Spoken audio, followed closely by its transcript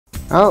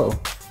Oh,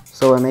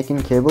 so we're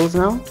making cables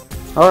now?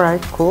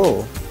 Alright,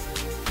 cool.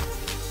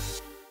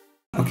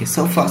 Okay,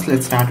 so first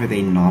let's start with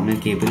a normal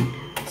cable.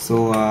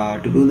 So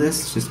to do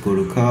this, just go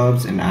to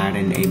curves and add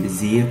in a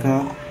Bezier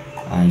curve.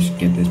 You should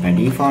get this by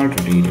default,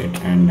 rotate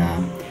it, and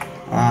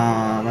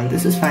well,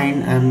 this is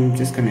fine. I'm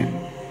just gonna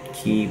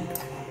keep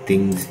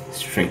things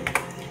straight.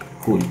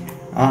 Cool.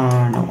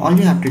 Now all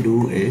you have to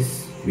do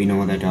is, we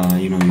know that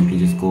you can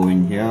just go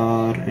in here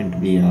into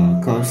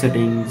the curve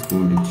settings, go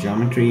into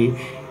geometry,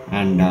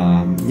 and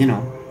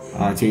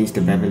change the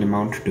bevel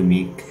amount to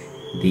make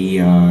the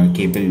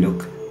cable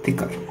look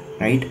thicker,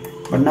 right?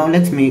 But now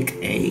let's make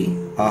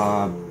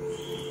a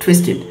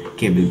twisted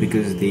cable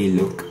because they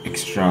look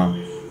extra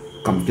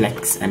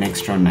complex and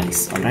extra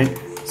nice. Alright,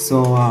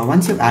 so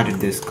once you've added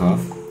this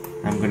curve,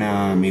 I'm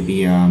gonna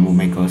maybe move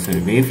my cursor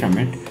away from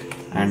it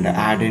and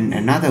add in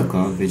another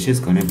curve which is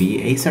gonna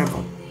be a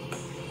circle.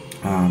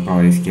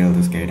 Probably scale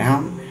this guy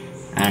down,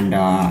 and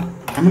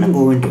I'm gonna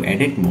go into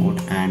edit mode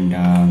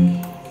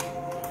and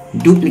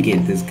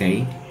duplicate this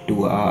guy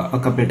to a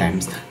couple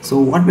times. So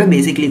what we're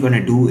basically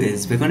gonna do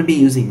is we're gonna be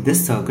using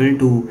this circle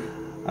to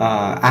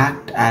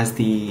act as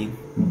the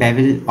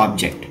bevel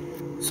object.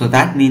 So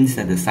that means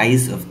that the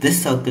size of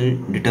this circle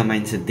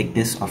determines the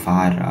thickness of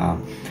our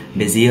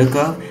Bezier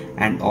curve,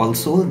 and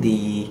also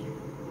the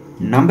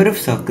number of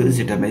circles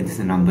determines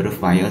the number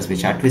of wires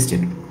which are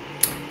twisted.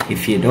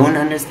 If you don't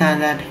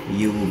understand that,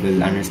 you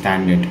will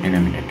understand it in a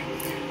minute.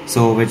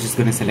 So we're just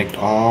going to select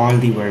all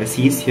the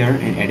vertices here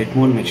in edit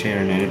mode. Make sure you're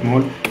in edit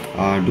mode.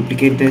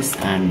 Duplicate this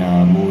and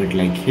move it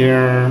like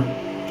here,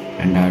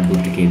 and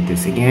duplicate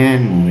this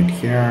again, move it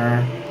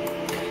here.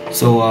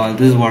 So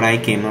this is what I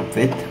came up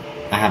with.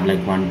 I have like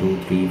 1 2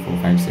 3 4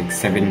 5 6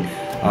 7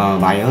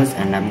 wires,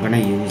 and I'm gonna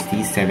use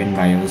these 7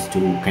 wires to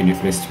kind of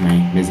twist my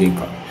Bezier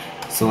curve.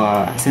 So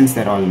since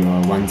they're all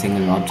one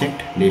single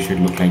object, they should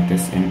look like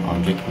this in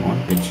object mode,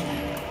 which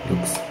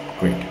looks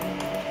great.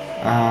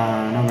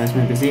 Now where's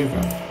my Bezier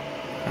curve?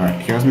 Alright,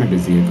 here's my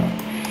Bezier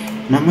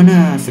curve. Now I'm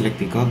gonna select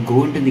the curve,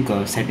 go into the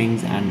curve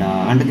settings, and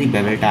under the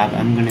bevel tab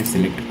I'm gonna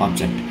select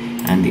object,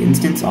 and the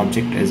instance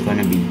object is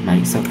gonna be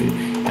my circle.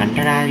 And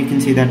tada, you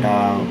can see that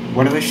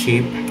whatever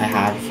shape I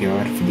have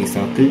here for the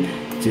circle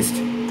just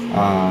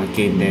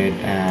came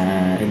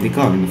there in the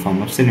curve in the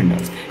form of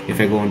cylinders.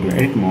 If I go into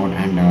edit mode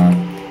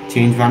and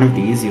change one of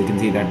these, you can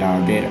see that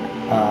they're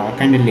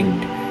kind of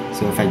linked.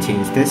 So if I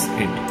change this,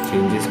 it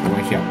changes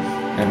over here.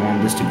 I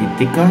want this to be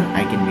thicker,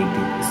 I can make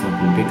the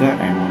circle bigger.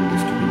 I want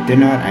this to be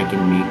thinner, I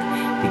can make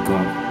the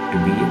curve to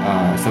be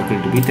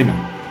circle to be thinner.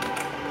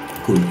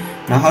 Cool.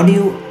 Now how do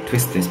you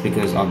twist this?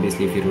 Because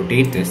obviously if you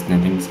rotate this,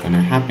 nothing's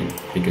gonna happen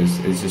because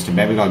it's just a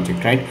bevel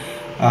object, right?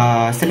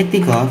 Select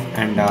the curve,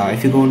 and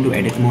if you go into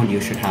edit mode,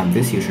 you should have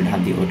this. You should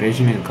have the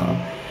original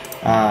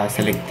curve.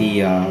 Select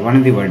the one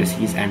of the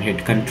vertices and hit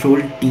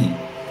Ctrl T,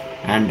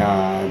 and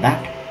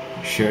that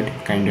should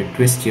kind of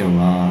twist your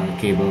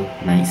cable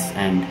nice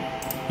and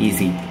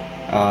easy.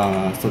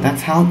 So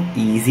that's how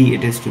easy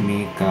it is to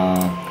make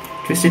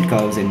twisted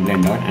curves in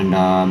Blender,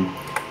 and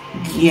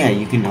yeah,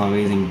 you can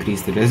always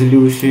increase the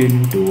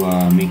resolution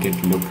to make it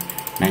look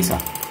nicer.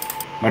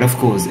 But of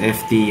course, if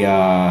the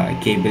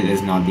cable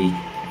is not the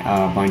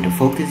point of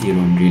focus, you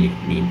don't really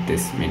need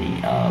this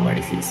many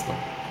vertices. So,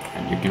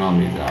 and you can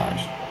always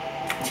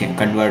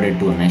convert it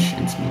to a mesh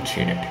and smooth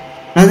shade it.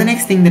 Now the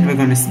next thing that we're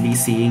going to be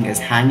seeing is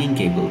hanging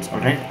cables.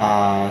 Alright,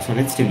 so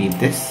let's delete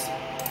this.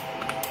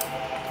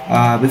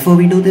 Before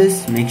we do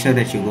this, make sure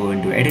that you go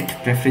into edit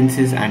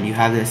preferences and you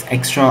have this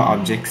extra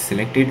objects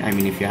selected. I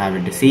mean, if you have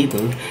it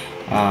disabled,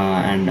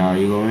 and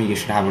you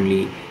should have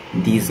only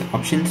these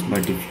options,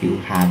 but if you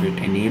have it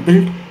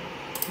enabled,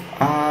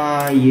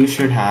 you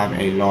should have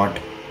a lot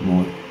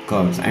more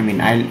curves. I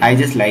mean, I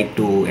just like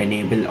to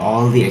enable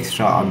all the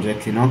extra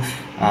objects,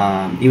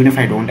 even if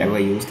I don't ever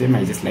use them.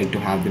 I just like to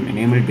have them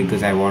enabled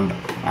because I want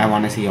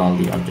to see all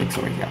the objects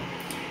over here.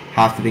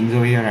 Half the things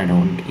over here I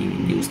don't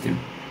even use them.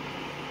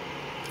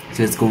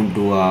 So let's go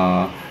into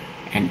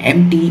an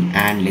empty,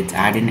 and let's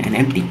add in an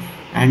empty,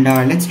 and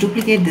let's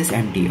duplicate this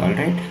empty.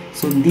 Alright,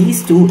 so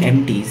these two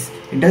empties,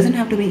 it doesn't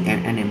have to be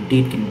an empty,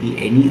 it can be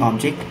any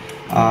object.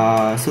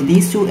 So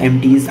these two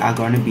empties are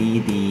going to be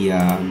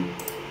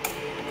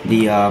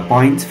the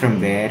points from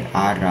where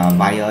our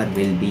wire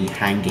will be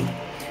hanging.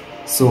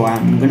 So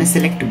I'm going to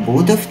select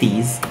both of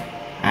these,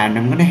 and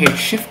I'm going to hit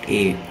Shift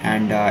A,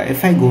 and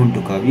if I go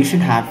into curve, you should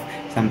have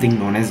something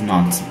known as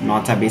knots.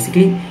 Knots are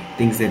basically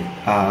things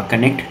that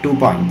connect 2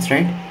 points,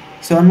 right?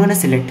 So I'm going to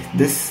select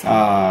this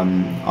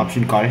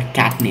option called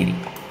catenating.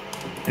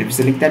 If you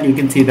select that, you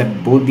can see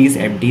that both these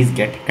empties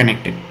get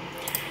connected.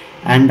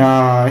 And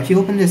if you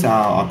open this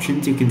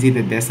options, you can see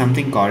that there's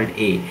something called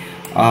A,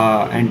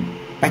 and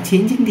by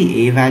changing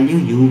the A value,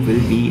 you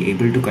will be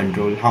able to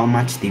control how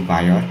much the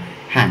wire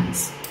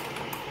hangs.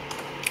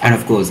 And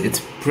of course, it's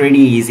pretty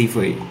easy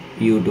for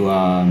you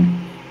to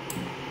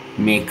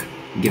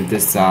give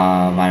this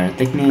wire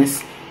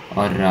thickness,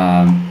 or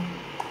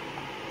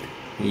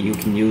you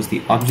can use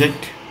the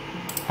object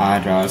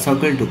or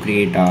circle to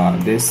create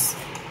this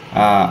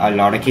a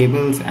lot of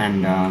cables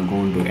and go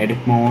into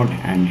edit mode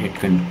and hit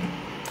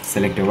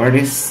select a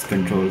vertex,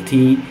 Control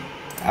T.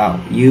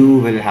 You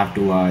will have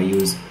to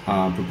use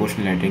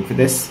proportional editing for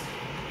this.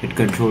 Hit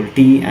Control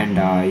T and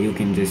you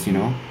can just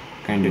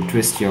kind of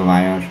twist your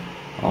wire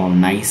all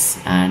nice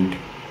and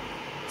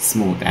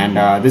smooth,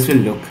 and this will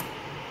look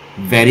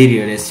very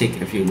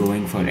realistic if you're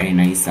going for a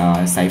nice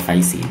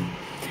sci-fi scene.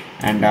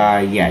 And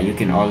yeah, you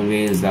can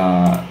always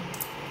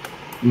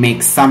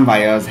make some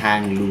wires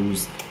hang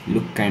loose,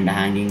 look kind of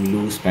hanging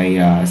loose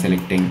by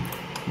selecting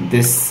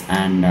this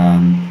and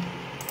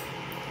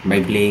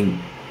by playing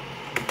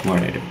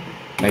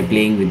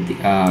with the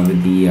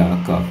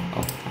curve.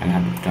 Oh, I'll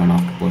have to turn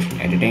off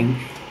proportional editing,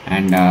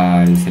 and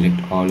I'll select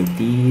all of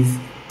these,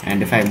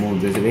 and if I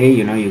move this away,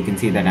 you can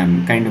see that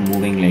I'm kind of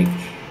moving like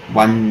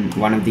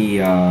one of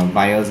the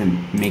wires and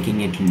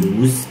making it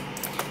loose.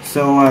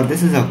 So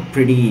this is a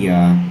pretty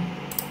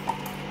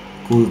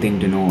cool thing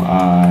to know.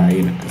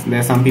 There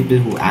are some people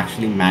who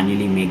actually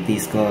manually make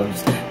these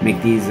curves,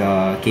 make these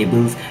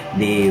cables.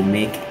 They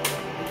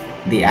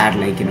add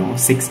like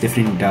 6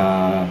 different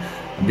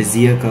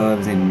Bezier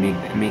curves and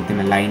make them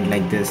aligned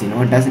like this. You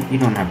don't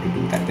have to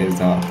do that. There's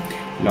a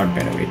lot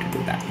better way to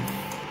do that.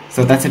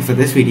 So that's it for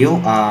this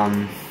video.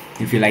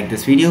 If you like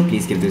this video,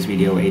 please give this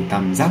video a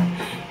thumbs up,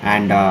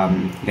 and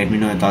let me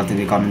know your thoughts in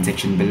the comment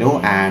section below.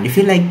 And if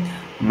you like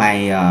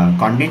my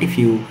content, if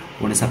you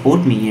want to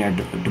support me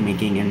to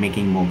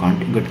making more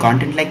good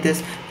content like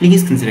this,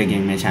 please consider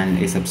giving my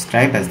channel a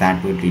subscribe, as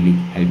that would really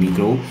help me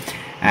grow.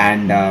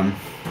 And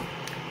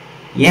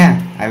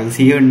yeah, I will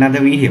see you in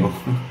another video.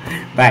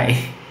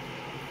 Bye.